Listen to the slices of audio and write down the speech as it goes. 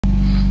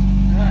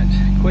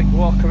quick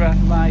walk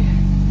around my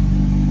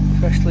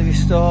freshly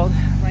restored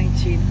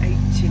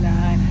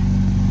 1989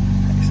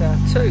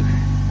 XR2.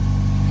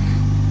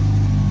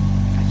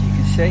 As you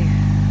can see,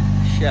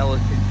 the shell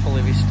has been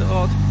fully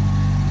restored,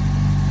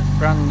 a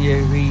brand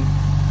new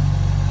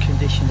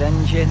reconditioned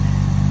engine,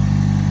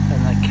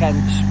 and the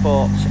Kent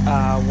Sports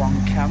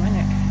R1 cam in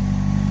it,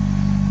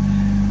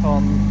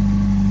 on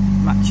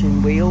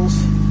matching wheels,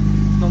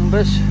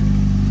 numbers,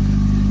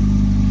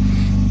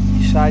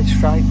 your side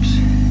stripes,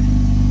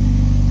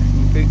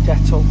 your boot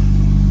decal,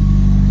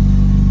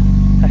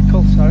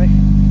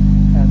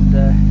 and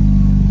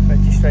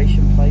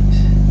registration plates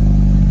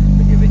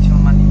with the original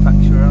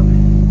manufacturer on,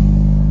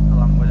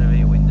 along with a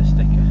rear window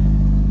sticker.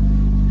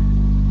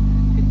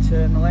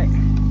 Internally,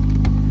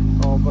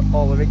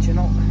 all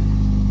original,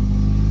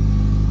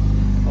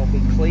 all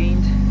been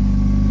cleaned,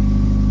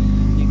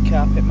 new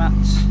carpet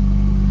mats,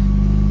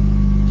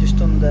 just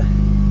under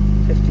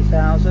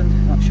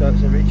 50,000, not sure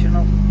it's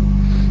original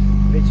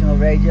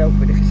radio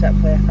with a cassette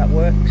player that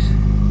works.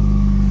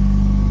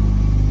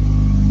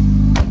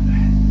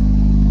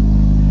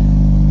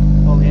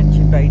 All the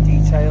engine bay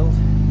detailed.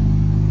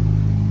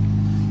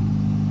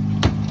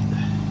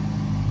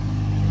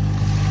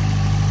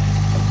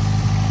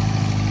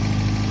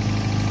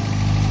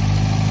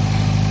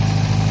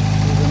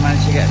 We've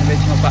managed to get an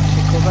original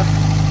battery cover,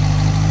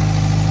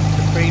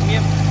 the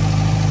premium.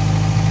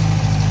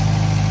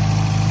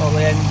 All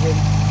the engine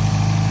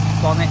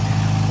bonnet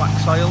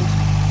wax oiled.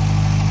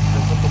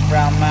 There's little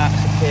brown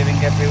marks appearing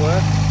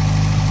everywhere.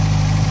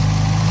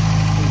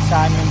 New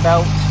timing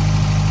belt.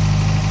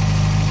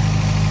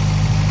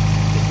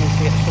 Just needs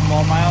to get some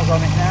more miles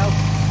on it now.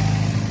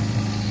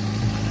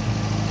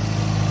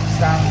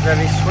 Sounds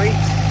very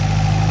sweet.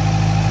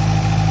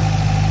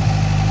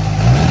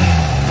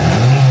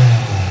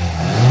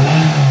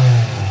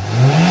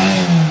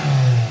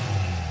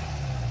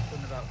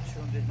 Done about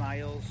 200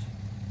 miles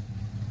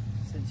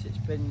since it's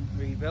been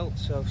rebuilt,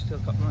 so I've still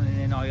got running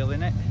in oil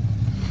in it.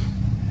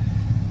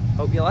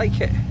 Hope you like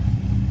it.